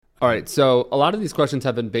All right. So a lot of these questions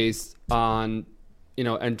have been based on,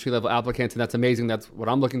 entry-level applicants, and that's amazing. That's what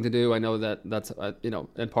I'm looking to do. I know that that's,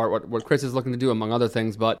 in part what Chris is looking to do, among other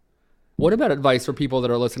things. But what about advice for people that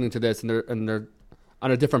are listening to this and they're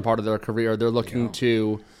on a different part of their career? They're looking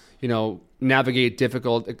to, navigate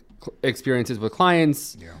difficult experiences with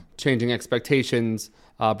clients, changing expectations.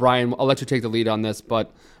 Brian, I'll let you take the lead on this,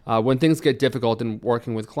 but when things get difficult in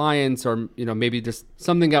working with clients, or maybe just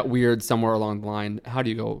something got weird somewhere along the line, how do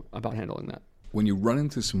you go about handling that? When you run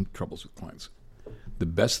into some troubles with clients, the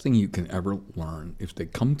best thing you can ever learn, if they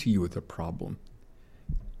come to you with a problem,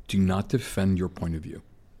 do not defend your point of view,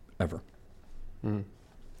 ever. Mm.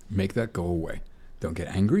 Make that go away. Don't get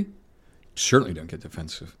angry. Certainly don't get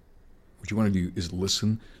defensive. What you want to do is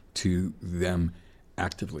listen to them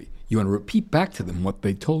actively. You want to repeat back to them what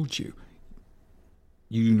they told you.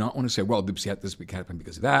 You do not want to say, well, this happened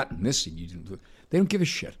because of that, and this, and you didn't do it. They don't give a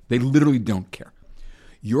shit. They literally don't care.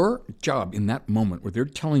 Your job in that moment where they're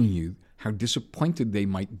telling you how disappointed they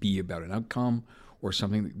might be about an outcome or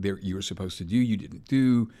something that you were supposed to do, you didn't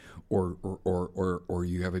do, or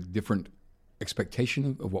you have a different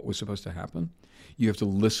expectation of what was supposed to happen. You have to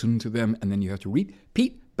listen to them, and then you have to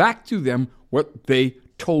repeat back to them what they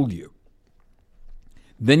told you.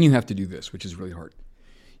 Then you have to do this, which is really hard.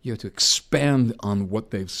 You have to expand on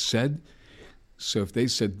what they've said. So if they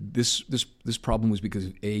said this problem was because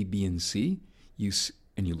of A, B, and C, you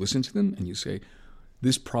listen to them and you say,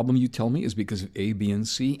 this problem you tell me is because of A, B, and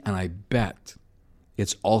C, and I bet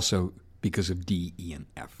it's also because of D, E, and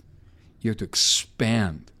F. You have to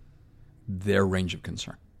expand their range of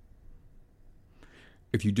concern.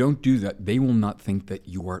 If you don't do that, they will not think that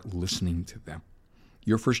you are listening to them.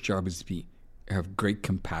 Your first job is to have great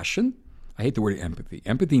compassion. I hate the word empathy.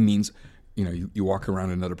 Empathy means, you walk around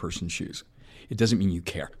in another person's shoes. It doesn't mean you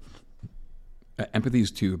care. Empathy is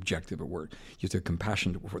too objective a word. You have to have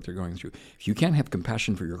compassion for what they're going through. If you can't have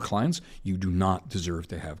compassion for your clients, you do not deserve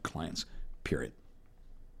to have clients, period.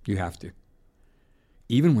 You have to.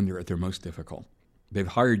 Even when they're at their most difficult. They've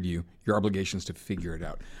hired you, your obligation is to figure it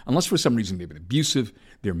out. Unless for some reason they've been abusive,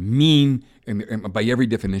 they're mean, and by every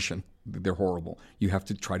definition, they're horrible. You have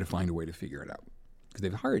to try to find a way to figure it out because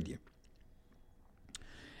they've hired you.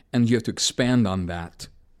 And you have to expand on that,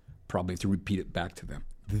 probably to repeat it back to them.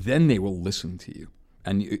 Then they will listen to you.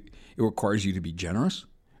 And it requires you to be generous.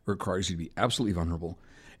 It requires you to be absolutely vulnerable.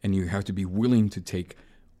 And you have to be willing to take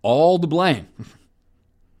all the blame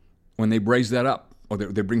when they raise that up or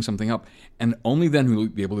they bring something up. And only then will you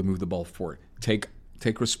be able to move the ball forward. Take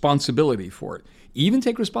responsibility for it. Even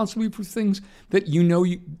take responsibility for things that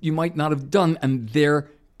you might not have done and they're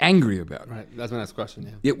angry about. Right. That's my next question.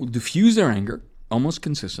 Yeah. It will diffuse their anger almost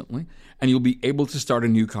consistently, and you'll be able to start a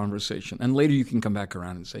new conversation. And later you can come back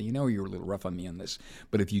around and say, you were a little rough on me on this.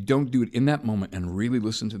 But if you don't do it in that moment and really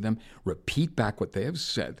listen to them, repeat back what they have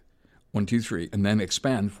said, 1, 2, 3, and then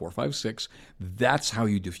expand 4, 5, 6, that's how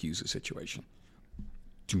you diffuse a situation.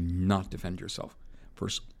 Do not defend yourself.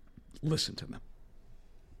 First, listen to them.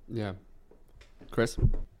 Yeah. Chris?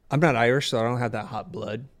 I'm not Irish, so I don't have that hot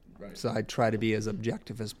blood. Right. So I try to be as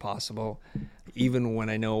objective as possible, even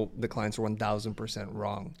when I know the clients are 1,000%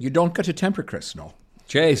 wrong. You don't get a temper, Chris, no.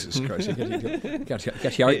 Jesus Christ.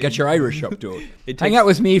 Get your Irish up to it. Hang out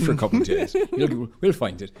with me for a couple of days. We'll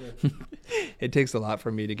find it. It takes a lot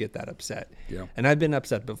for me to get that upset. Yeah. And I've been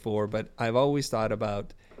upset before, but I've always thought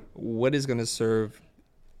about what is going to serve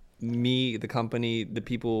me, the company, the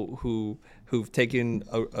people who've taken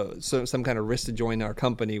some kind of risk to join our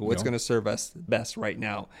company, what's going to serve us best right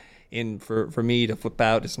now. And for me to flip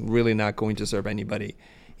out is really not going to serve anybody.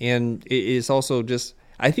 And it is also just,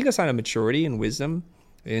 I think, a sign of maturity and wisdom.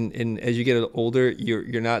 And as you get older,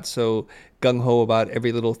 you're not so gung-ho about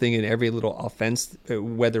every little thing and every little offense,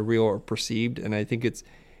 whether real or perceived. And I think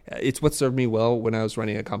it's what served me well when I was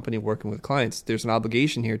running a company working with clients. There's an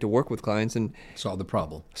obligation here to work with clients and solve the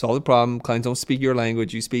problem. Clients don't speak your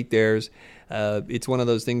language, you speak theirs. It's one of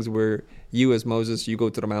those things where you, as Moses, you go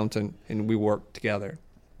to the mountain and we work together.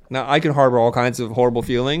 Now, I can harbor all kinds of horrible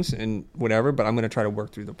feelings and whatever, but I'm going to try to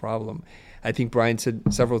work through the problem. I think Brian said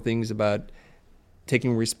several things about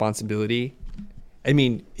taking responsibility. I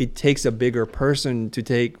mean, it takes a bigger person to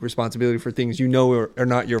take responsibility for things are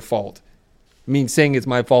not your fault. I mean, saying it's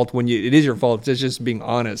my fault when it is your fault, it's just being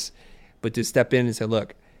honest. But to step in and say,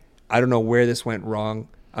 look, I don't know where this went wrong.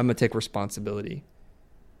 I'm going to take responsibility.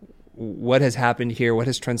 What has happened here? What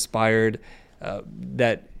has transpired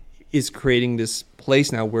that is creating this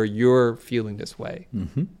place now where you're feeling this way?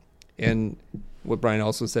 Mm-hmm. And what Brian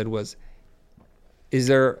also said was, is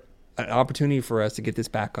there an opportunity for us to get this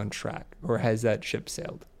back on track? Or has that ship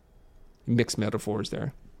sailed? Mixed metaphors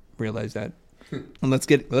there. Realize that. and let's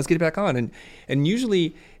get it back on. And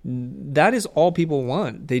usually that is all people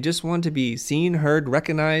want. They just want to be seen, heard,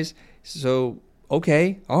 recognized. So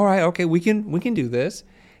okay, all right, okay, we can do this.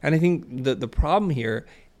 And I think the problem here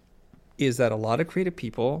is that a lot of creative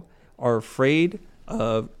people are afraid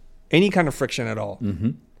of any kind of friction at all.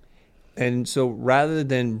 Mm-hmm. And so rather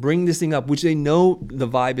than bring this thing up, which they know the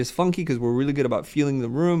vibe is funky because we're really good about feeling the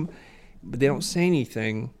room, but they don't say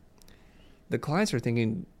anything, the clients are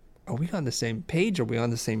thinking, are we on the same page? Are we on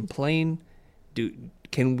the same plane?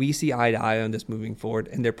 Can we see eye to eye on this moving forward?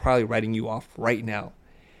 And they're probably writing you off right now.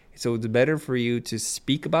 So it's better for you to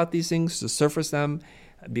speak about these things, to surface them,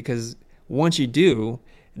 because once you do,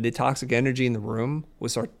 the toxic energy in the room will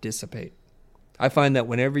start to dissipate. I find that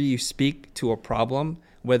whenever you speak to a problem,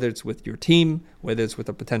 whether it's with your team, whether it's with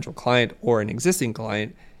a potential client or an existing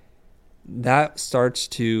client, that starts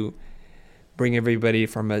to bring everybody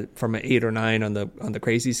from an 8 or 9 on the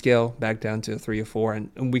crazy scale back down to a 3 or 4,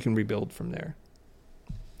 and we can rebuild from there.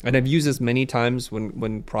 And I've used this many times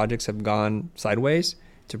when projects have gone sideways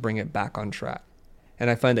to bring it back on track. And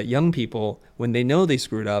I find that young people, when they know they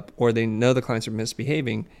screwed up or they know the clients are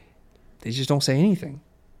misbehaving, they just don't say anything.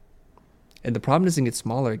 And the problem doesn't get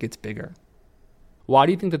smaller, it gets bigger. Why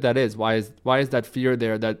do you think that is? Why is that fear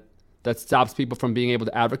there that stops people from being able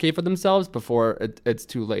to advocate for themselves before it's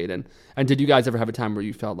too late? And did you guys ever have a time where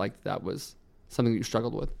you felt like that was something that you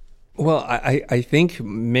struggled with? Well, I think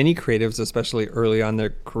many creatives, especially early on in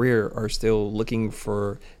their career, are still looking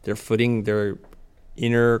for their footing, their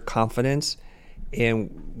inner confidence.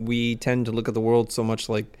 And we tend to look at the world so much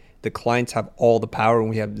like the clients have all the power and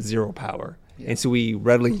we have zero power. Yeah. And so we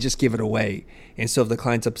readily just give it away. And so if the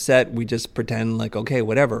client's upset, we just pretend like, okay,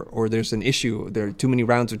 whatever. Or there's an issue, there are too many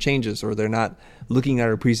rounds of changes, or they're not looking at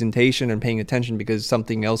our presentation and paying attention because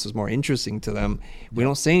something else is more interesting to them. We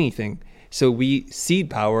don't say anything. So we cede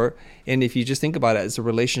power. And if you just think about it, as the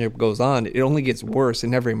relationship goes on, it only gets worse. It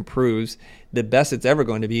never improves. The best it's ever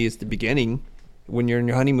going to be is the beginning, when you're in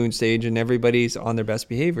your honeymoon stage and everybody's on their best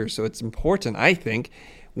behavior. So it's important, I think,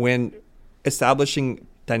 when establishing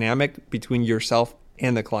dynamic between yourself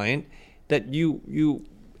and the client, that you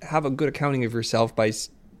have a good accounting of yourself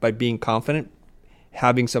by being confident,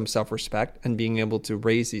 having some self-respect, and being able to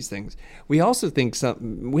raise these things. We also think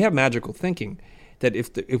we have magical thinking that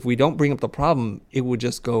if we don't bring up the problem, it would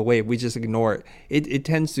just go away. If we just ignore it, it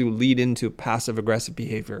tends to lead into passive-aggressive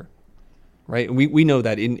behavior. Right? We know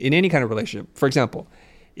that in any kind of relationship. For example,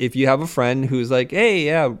 if you have a friend who's like, hey,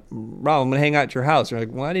 yeah, Rob, I'm going to hang out at your house. You're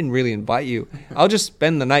like, well, I didn't really invite you. I'll just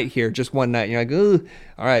spend the night here, just one night. And you're like, oh,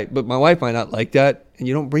 all right, but my wife might not like that. And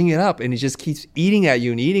you don't bring it up. And it just keeps eating at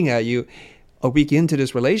you. A week into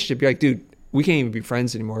this relationship, you're like, dude, we can't even be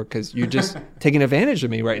friends anymore because you're just taking advantage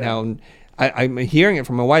of me right now. And I'm hearing it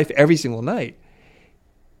from my wife every single night.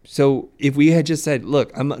 So if we had just said,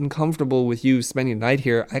 look, I'm uncomfortable with you spending the night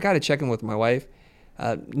here, I got to check in with my wife,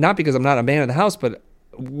 not because I'm not a man of the house, but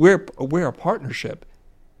we're a partnership.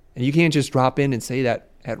 And you can't just drop in and say that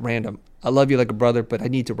at random. I love you like a brother, but I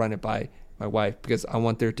need to run it by my wife because I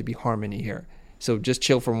want there to be harmony here. So just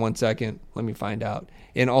chill for 1 second. Let me find out.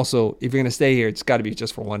 And also, if you're going to stay here, it's got to be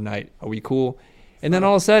just for one night. Are we cool? And then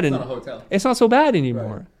all of a sudden, it's not a hotel. It's not so bad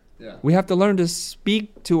anymore. Right. Yeah. We have to learn to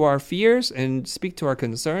speak to our fears and speak to our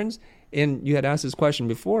concerns. And you had asked this question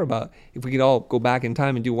before about if we could all go back in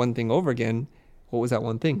time and do one thing over again. What was that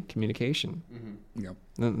one thing? Communication. Mm-hmm. Yep.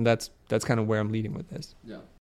 And that's kind of where I'm leading with this. Yeah.